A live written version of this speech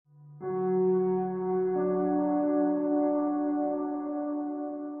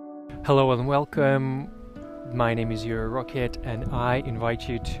Hello and welcome. My name is Euro Rocket, and I invite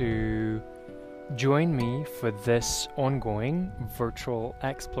you to join me for this ongoing virtual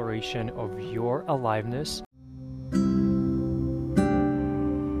exploration of your aliveness.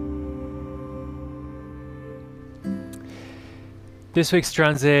 This week's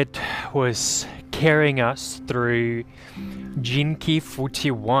transit was carrying us through Jinki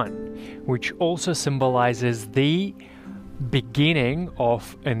 41, which also symbolizes the beginning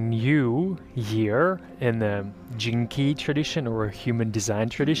of a new year in the Jinki tradition or human design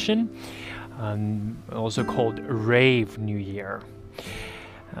tradition, also called Rave New Year.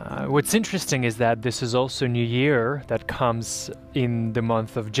 What's interesting is that this is also New Year that comes in the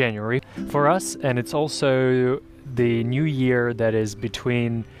month of January for us, and it's also the New Year that is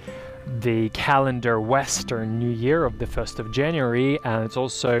between the calendar Western New Year of the 1st of January, and it's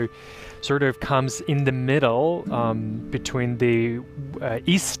also sort of comes in the middle between the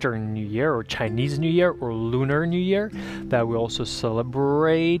Eastern New Year or Chinese New Year or Lunar New Year that we also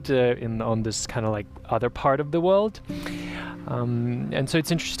celebrate on this kind of like other part of the world. And so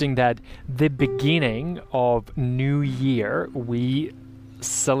it's interesting that the beginning of New Year we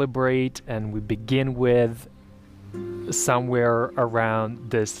celebrate and we begin with somewhere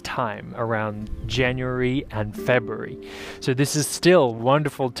around this time, around January and February. So this is still a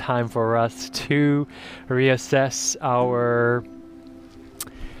wonderful time for us to reassess our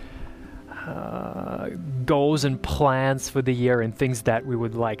goals and plans for the year and things that we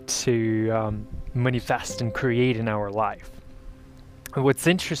would like to manifest and create in our life. And what's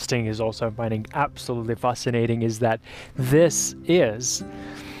interesting is also I'm finding absolutely fascinating is that this is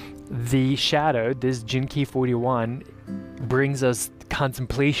the shadow, this Jinki 41 brings us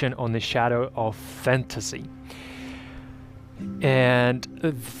contemplation on the shadow of fantasy.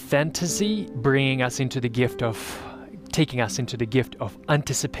 And fantasy bringing us into the gift of, taking us into the gift of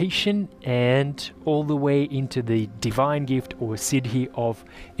anticipation and all the way into the divine gift or siddhi of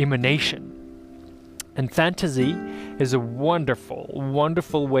emanation. And fantasy is a wonderful,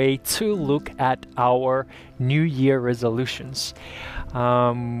 wonderful way to look at our New Year resolutions.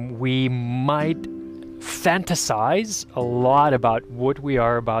 We might fantasize a lot about what we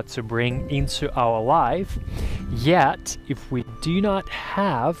are about to bring into our life, yet if we do not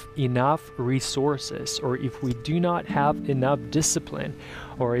have enough resources, or if we do not have enough discipline,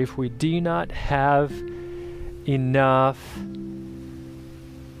 or if we do not have enough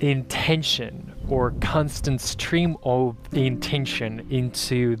intention or constant stream of intention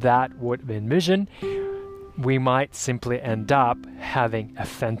into that what we envision, we might simply end up having a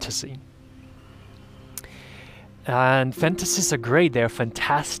fantasy. And fantasies are great. They're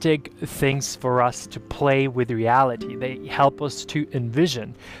fantastic things for us to play with reality. They help us to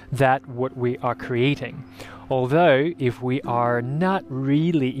envision that what we are creating. Although if we are not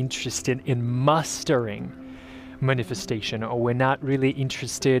really interested in mastering manifestation, or we're not really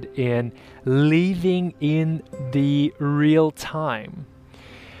interested in living in the real time,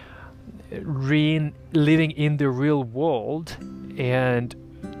 living in the real world and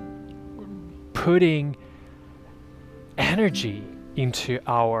putting energy into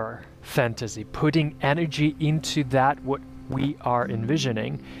our fantasy, putting energy into that what we are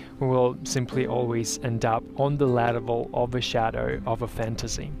envisioning, we will simply always end up on the level of a shadow of a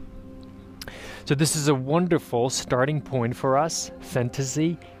fantasy. So this is a wonderful starting point for us,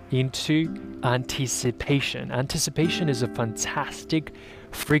 fantasy into anticipation. Anticipation is a fantastic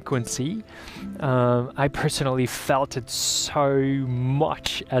frequency. I personally felt it so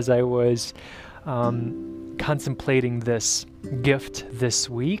much as I was contemplating this gift this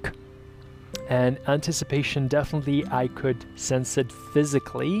week. And anticipation, definitely I could sense it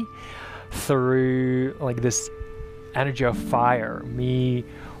physically through like this energy of fire, me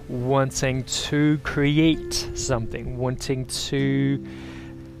wanting to create something, wanting to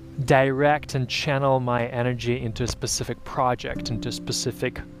direct and channel my energy into a specific project, into a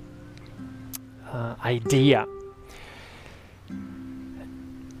specific idea.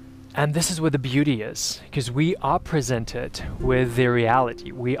 And this is where the beauty is, because we are presented with the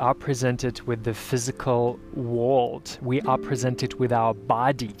reality. We are presented with the physical world. We are presented with our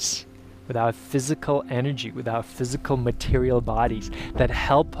bodies, with our physical energy, with our physical material bodies that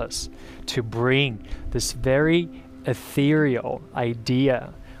help us to bring this very ethereal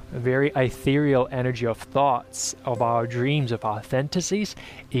idea, a very ethereal energy of thoughts, of our dreams, of our fantasies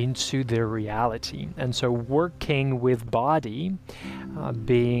into the reality. And so working with body,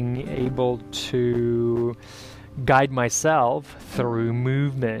 being able to guide myself through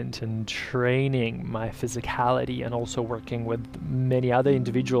movement and training my physicality, and also working with many other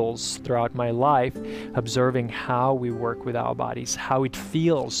individuals throughout my life, observing how we work with our bodies, how it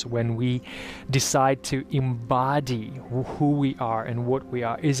feels when we decide to embody who we are and what we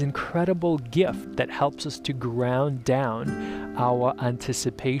are, is an incredible gift that helps us to ground down our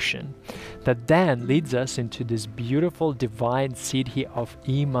anticipation, that then leads us into this beautiful divine seed here of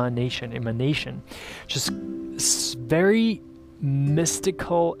emanation, just very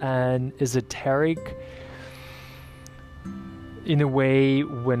mystical and esoteric in a way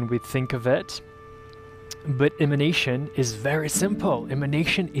when we think of it. But emanation is very simple.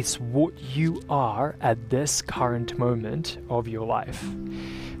 Emanation is what you are at this current moment of your life,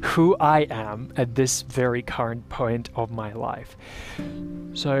 who I am at this very current point of my life.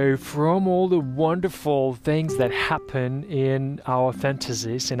 So from all the wonderful things that happen in our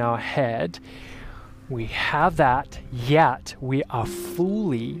fantasies, in our head, we have that, yet we are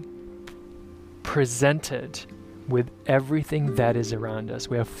fully presented with everything that is around us.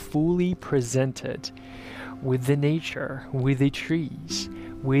 We are fully presented with the nature, with the trees,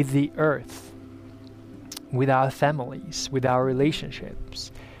 with the earth, with our families, with our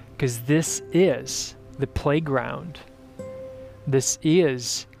relationships, because this is the playground. This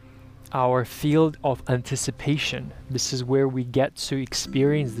is our field of anticipation. This is where we get to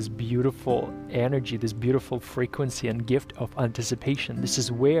experience this beautiful energy, this beautiful frequency and gift of anticipation. This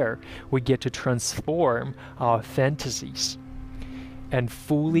is where we get to transform our fantasies and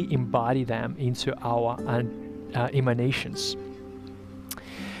fully embody them into our emanations.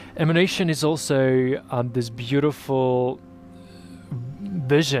 Emanation is also this beautiful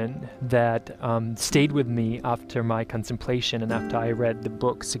vision that stayed with me after my contemplation and after I read the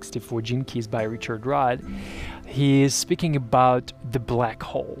book 64 Gene Keys by Richard Rudd. He is speaking about the black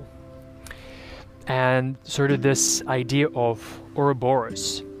hole and sort of this idea of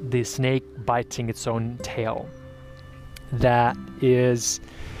Ouroboros, the snake biting its own tail. That is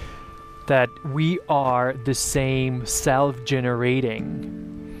that we are the same self-generating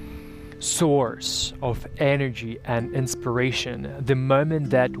source of energy and inspiration the moment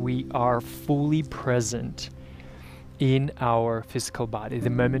that we are fully present in our physical body, the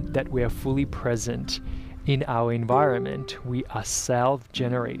moment that we are fully present in our environment. We are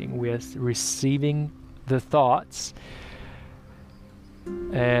self-generating, we are receiving the thoughts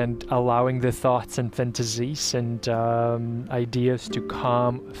and allowing the thoughts and fantasies and ideas to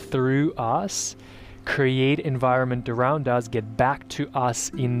come through us, create environment around us, get back to us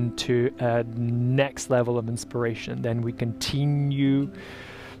into a next level of inspiration. Then we continue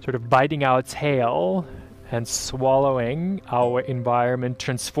sort of biting our tail and swallowing our environment,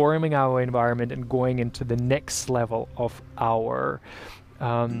 transforming our environment, and going into the next level of our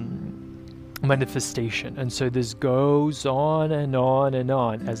manifestation. And so this goes on and on and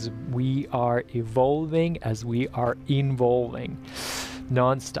on as we are evolving, as we are involving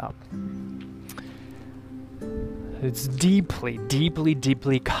non-stop. It's deeply, deeply,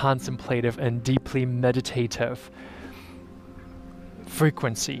 deeply contemplative and deeply meditative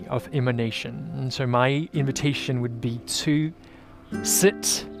frequency of emanation. And so my invitation would be to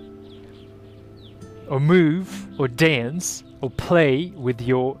sit or move or dance or play with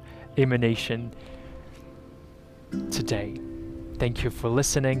your emanation today. Thank you for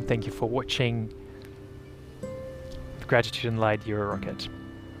listening. Thank you for watching. Gratitude and light, you're a rocket.